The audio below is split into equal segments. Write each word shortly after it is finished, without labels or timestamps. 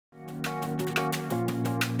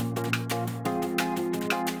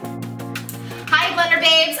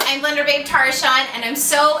Babes, I'm Blender Babe Tarshan, and I'm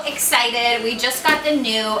so excited. We just got the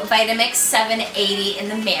new Vitamix 780 in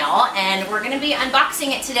the mail, and we're going to be unboxing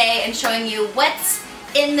it today and showing you what's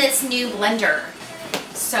in this new blender.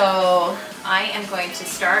 So I am going to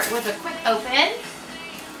start with a quick open.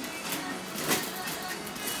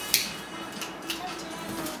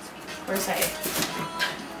 Of course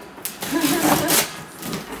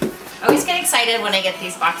I always get excited when I get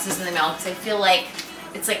these boxes in the mail because I feel like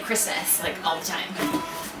it's like Christmas, like all the time.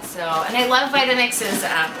 So, and I love Vitamix's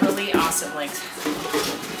really awesome, like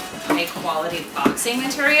high quality boxing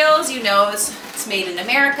materials. You know, it's made in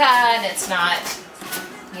America and it's not,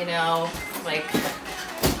 you know, like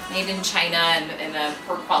made in China and in a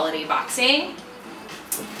poor quality boxing.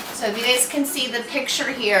 So if you guys can see the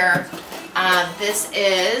picture here, this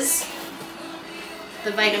is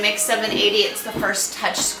the Vitamix 780. It's the first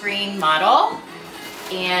touchscreen model,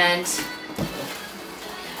 and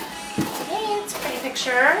it's a pretty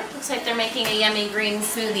picture. Looks like they're making a yummy green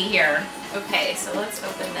smoothie here. Okay, so let's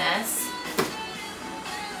open this.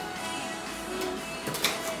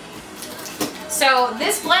 So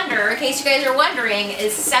this blender, in case you guys are wondering,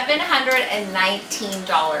 is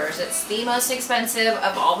 $719. It's the most expensive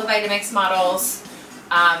of all the Vitamix models.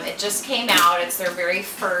 It just came out. It's their very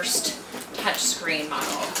first touchscreen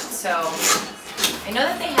model. So I know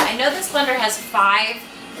that I know this blender has 5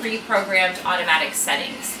 pre-programmed automatic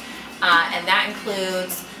settings, and that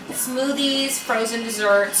includes smoothies, frozen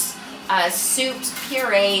desserts, soups,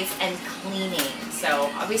 purees, and cleaning. So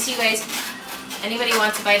obviously, you guys, anybody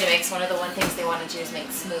wants a Vitamix, one of the things they want to do is make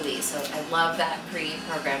smoothies. So I love that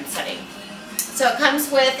pre-programmed setting. So it comes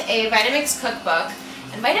with a Vitamix cookbook,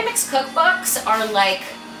 and Vitamix cookbooks are like,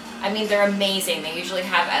 I mean, they're amazing. They usually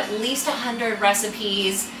have at least 100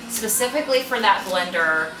 recipes specifically for that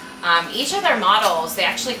blender. Each of their models, they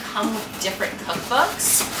actually come with different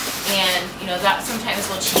cookbooks, and you know that sometimes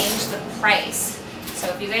will change the price. So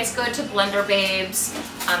if you guys go to Blender Babes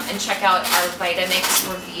and check out our Vitamix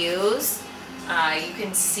reviews, you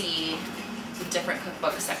can see the different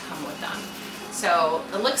cookbooks that come with them. So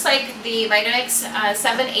it looks like the Vitamix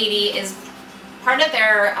 780 is part of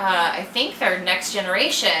their, I think their next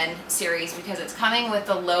generation series, because it's coming with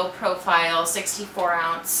the low profile 64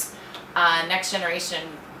 ounce next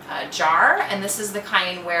generation jar, and this is the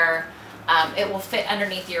kind where it will fit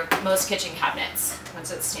underneath your most kitchen cabinets once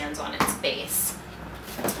it stands on its base.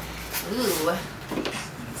 Ooh,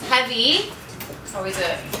 it's heavy. It's always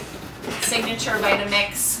a signature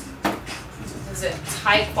Vitamix. It's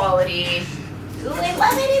high quality. Ooh, I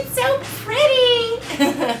love it. It's so pretty.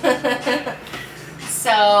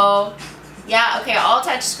 So, yeah, okay, all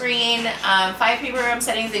touch screen, 5 pre-program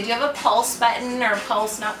settings. They do have a pulse button, or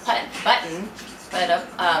pulse, not button, but a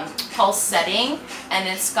pulse setting, and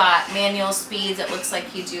it's got manual speeds. It looks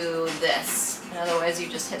like you do this. In other words, you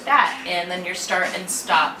just hit that, and then your start and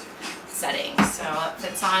stop settings. So it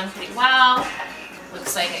fits on pretty well.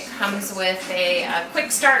 Looks like it comes with a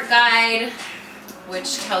quick start guide,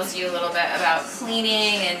 which tells you a little bit about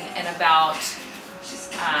cleaning and about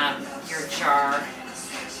your jar,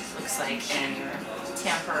 looks like, and your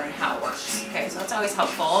tamper and how it works. Okay, so that's always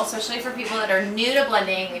helpful, especially for people that are new to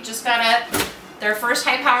blending. They just got their first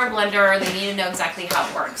high-powered blender. They need to know exactly how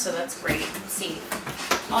it works, so that's great. Let's see.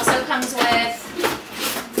 Also comes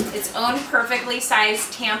with its own perfectly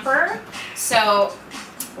sized tamper. So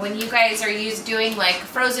when you guys are doing like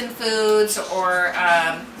frozen foods or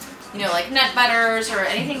you know, like nut butters or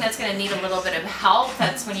anything that's going to need a little bit of help,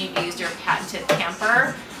 that's when you use your patented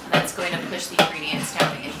tamper. That's going to push the ingredients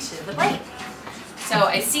down into the plate. So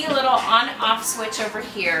I see a little on-off switch over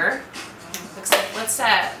here. Looks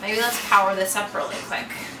like, maybe let's power this up really quick.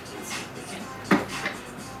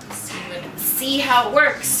 See how it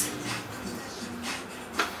works.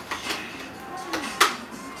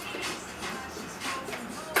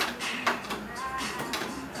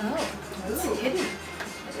 Oh, it's hidden.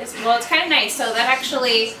 Well, it's kind of nice. So that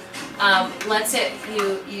actually lets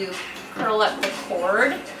you curl up the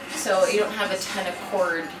cord, so you don't have a ton of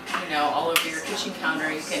cord, you know, all over your kitchen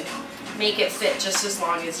counter. You can make it fit just as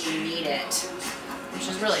long as you need it, which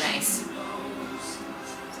is really nice.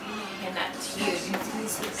 And that's huge.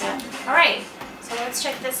 All right, so let's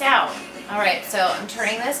check this out. All right, so I'm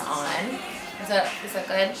turning this on. Is that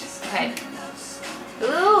good? Okay.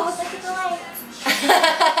 Ooh, look at the lights.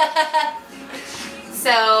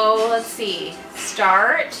 So let's see.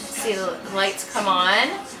 Start. See the lights come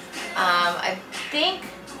on. I think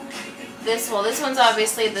this one's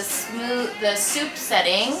obviously the soup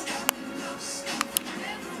setting.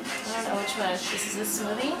 I don't know which one. This is a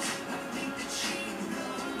smoothie.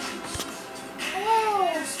 Oh,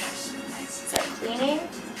 is that cleaning?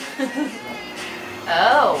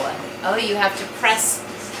 Oh, you have to press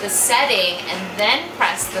the setting and then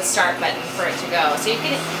press the start button for it to go. So you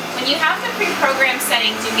can, when you have the pre-programmed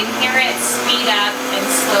settings, you can hear it speed up and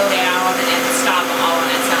slow down and stop all on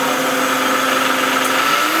its own.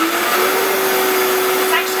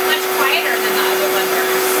 It's actually much quieter than the other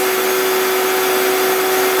blenders.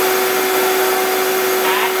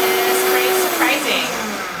 That is pretty surprising.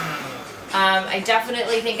 I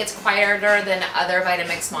definitely think it's quieter than other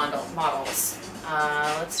Vitamix models.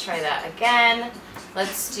 Let's try that again.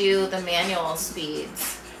 Let's do the manual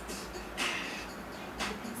speeds.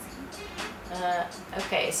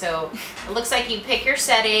 Okay, so it looks like you pick your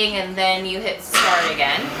setting and then you hit start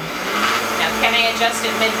again. Now, can I adjust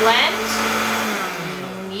it mid-blend?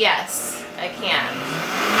 Yes, I can.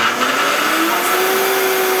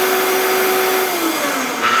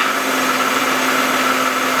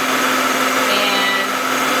 And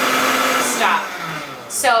stop.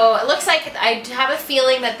 So it looks like I have a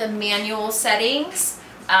feeling that the manual settings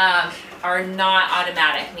are not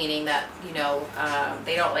automatic, meaning that, you know,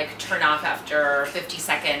 they don't like turn off after 50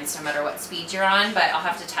 seconds no matter what speed you're on, but I'll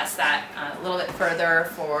have to test that a little bit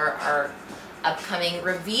further for our upcoming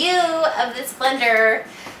review of this blender.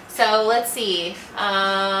 So let's see.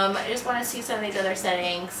 I just want to see some of these other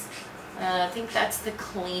settings. I think that's the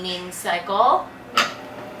cleaning cycle.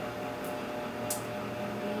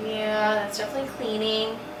 Yeah, that's definitely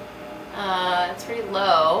cleaning. It's pretty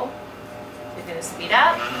low. We're going to speed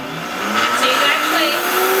up. So you can actually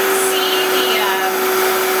see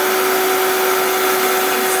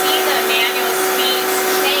the manual speeds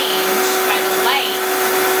change by the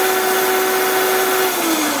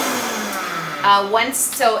light.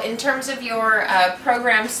 So in terms of your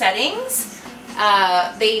program settings,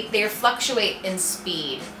 they fluctuate in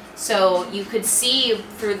speed. So you could see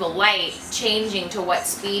through the light changing to what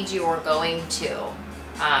speed you were going to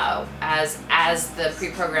as the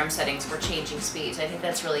pre-programmed settings were changing speeds. I think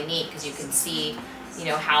that's really neat because you can see, you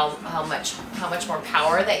know, how much more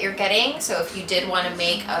power that you're getting. So if you did want to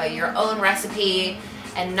make your own recipe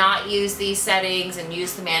and not use these settings and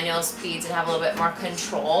use the manual speeds and have a little bit more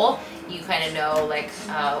control, you kind of know like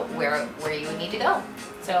where you would need to go.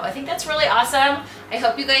 So I think that's really awesome. I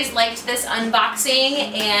hope you guys liked this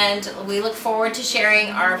unboxing, and we look forward to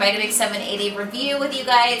sharing our Vitamix 780 review with you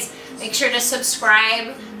guys. Make sure to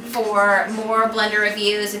subscribe for more blender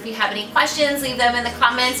reviews. If you have any questions, leave them in the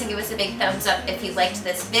comments and give us a big thumbs up if you liked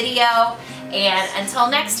this video. And until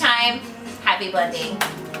next time, happy blending.